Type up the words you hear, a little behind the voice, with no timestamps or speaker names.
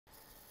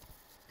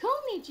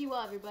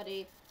Konnichiwa,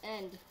 everybody,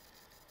 and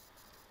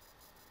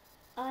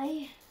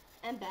I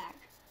am back.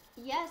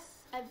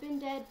 Yes, I've been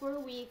dead for a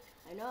week.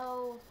 I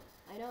know,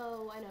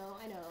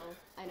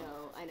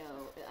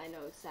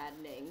 it's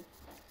saddening.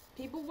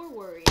 People were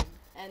worried,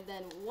 and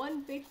then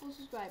one faithful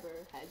subscriber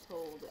had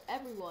told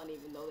everyone,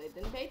 even though they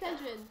didn't pay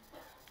attention,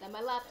 that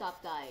my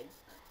laptop died.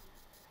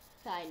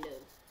 Kind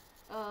of.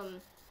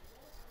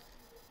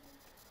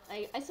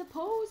 I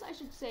suppose I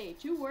should say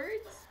 2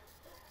 words?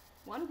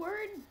 1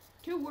 word?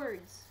 2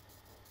 words.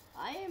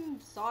 I am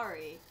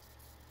sorry.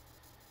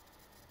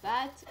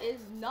 That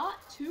is not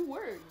 2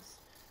 words.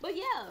 But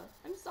yeah,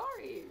 I'm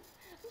sorry.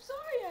 I'm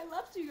sorry I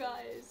left you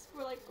guys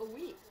for like a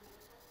week.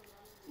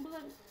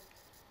 But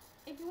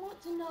if you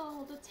want to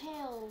know the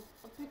tale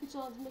of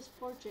Pukichan's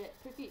misfortune,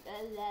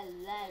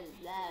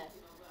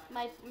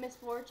 my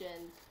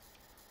misfortune,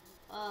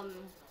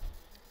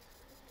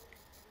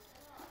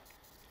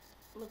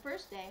 the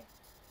first day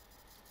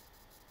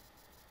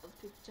of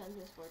Pukichan's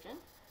misfortune,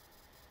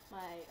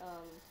 my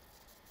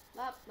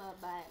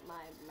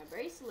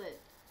bracelet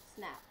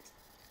snapped.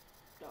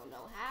 Don't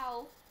know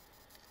how.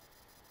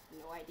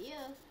 No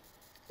idea.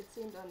 It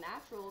seemed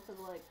unnatural because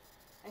like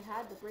I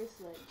had the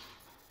bracelet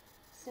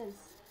since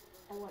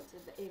I went to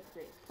the 8th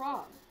grade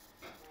prom,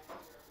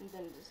 and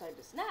then it decided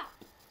to snap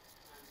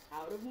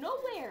out of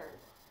nowhere.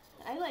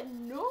 I let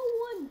no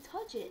one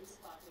touch it.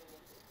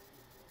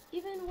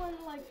 Even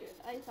when like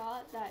I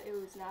thought that it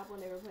would snap when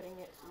they were putting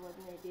it when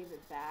they gave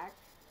it back,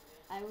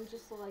 I would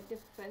just like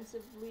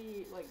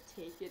defensively like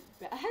take it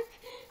back.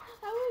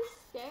 I was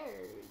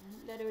scared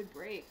that it would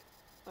break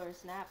or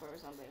snap or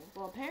something.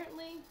 Well,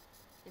 apparently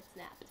it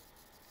snapped.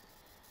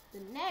 The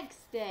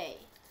next day,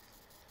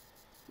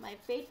 my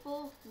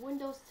faithful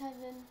Windows 10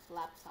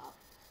 laptop.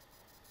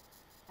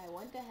 I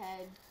went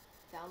ahead,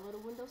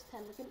 downloaded Windows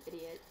 10 like an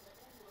idiot,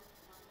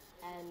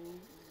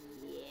 and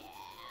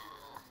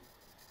yeah,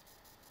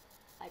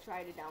 I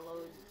tried to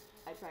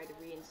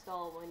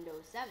reinstall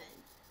Windows 7.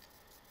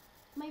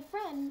 My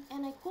friend,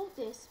 and I quote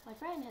this, my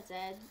friend had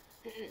said,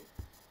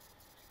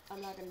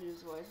 I'm not gonna do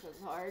his voice because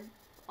it's hard.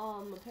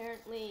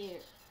 Apparently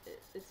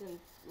it's in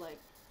like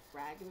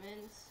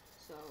fragments,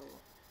 so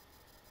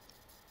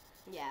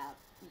yeah,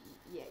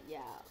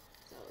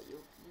 so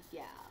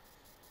yeah.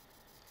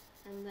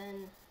 And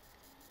then,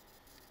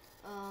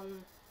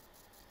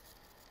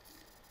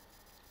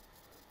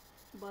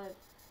 but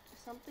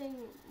something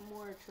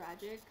more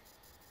tragic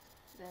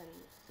than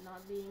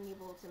not being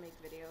able to make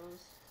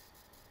videos,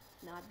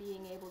 not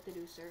being able to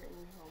do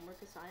certain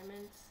homework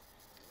assignments,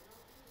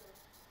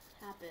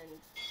 happened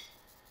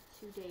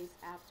 2 days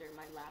after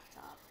my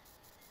laptop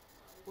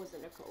was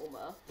in a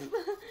coma.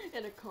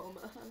 In a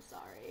coma, I'm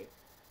sorry.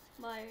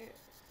 My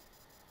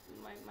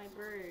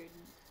bird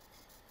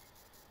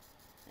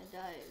had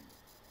died.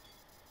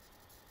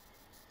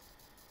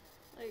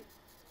 Like,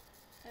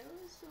 I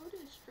was so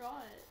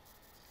distraught.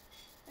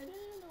 I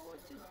didn't know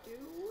what to do.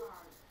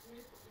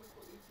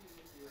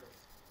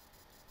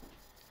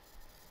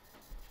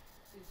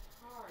 It's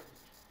hard.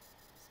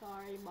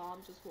 Sorry, Mom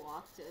just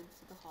walked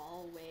into the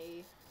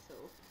hallway, so.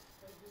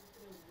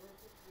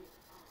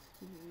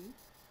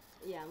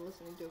 Yeah, I'm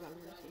listening to a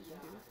conversation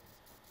too.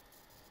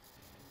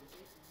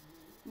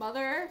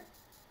 Mother,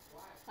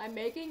 I'm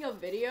making a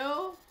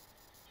video.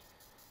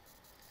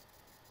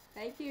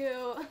 Thank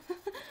you.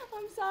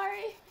 I'm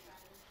sorry.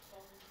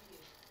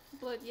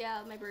 But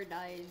yeah, my bird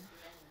died.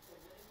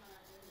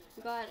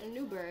 We got a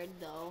new bird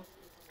though,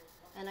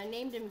 and I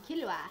named him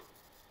Kilua.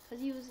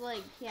 Because he was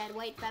like, he had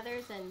white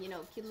feathers, and you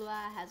know,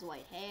 Kilua has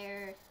white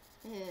hair.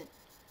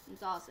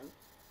 It's awesome.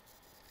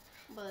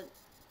 But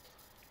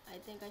I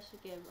think I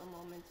should give a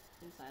moment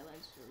in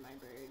silence for my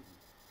bird.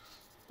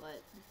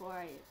 But before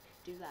I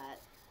do that,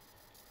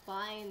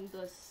 find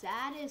the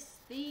saddest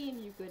theme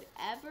you could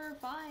ever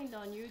find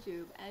on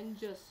YouTube and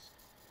just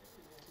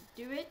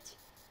do it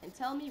and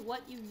tell me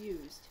what you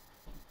used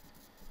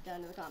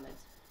down in the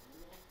comments.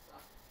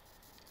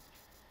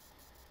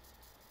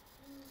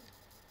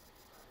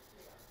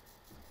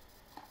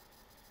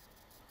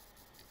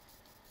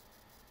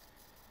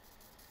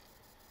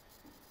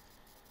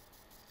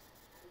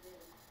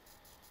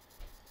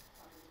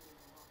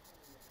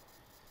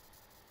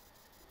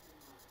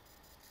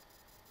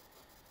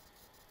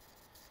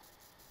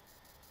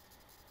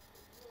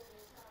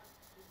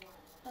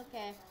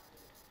 Okay,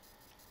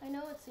 I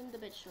know it seemed a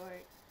bit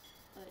short,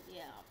 but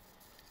yeah,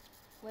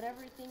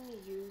 whatever thing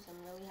you use, I'm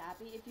really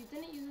happy. If you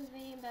didn't use a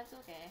theme, that's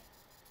okay,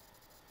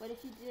 but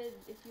if you did,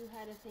 if you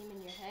had a theme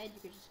in your head,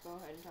 you could just go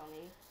ahead and tell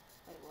me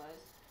what it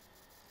was.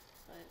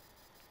 But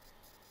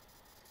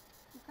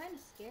I'm kind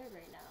of scared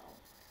right now.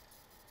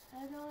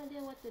 I have no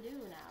idea what to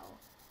do now.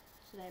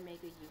 Should I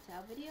make a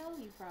YouTube video?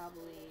 You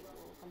probably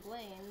will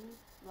complain,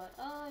 but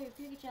oh, you're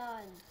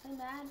Pukichan, play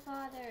Mad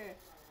Father,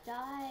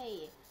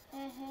 die.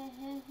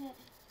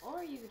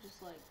 Or you could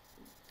just like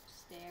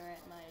stare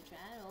at my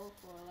channel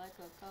for like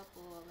a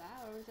couple of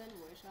hours and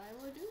wish I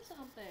would do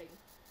something.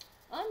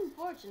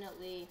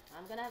 Unfortunately,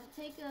 I'm gonna have to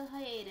take a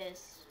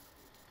hiatus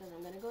because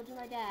I'm gonna go to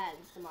my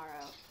dad's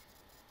tomorrow.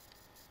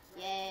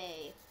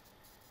 Yay.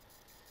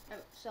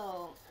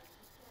 So,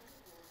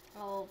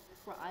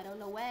 I don't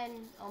know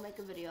when I'll make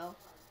a video.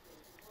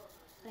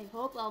 I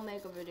hope I'll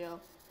make a video.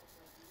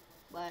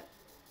 But,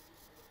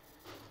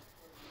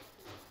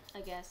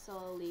 I guess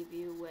I'll leave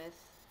you with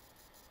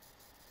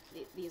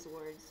these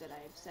words that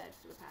I've said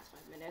for the past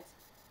 5 minutes.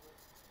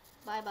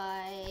 Bye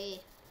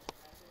bye.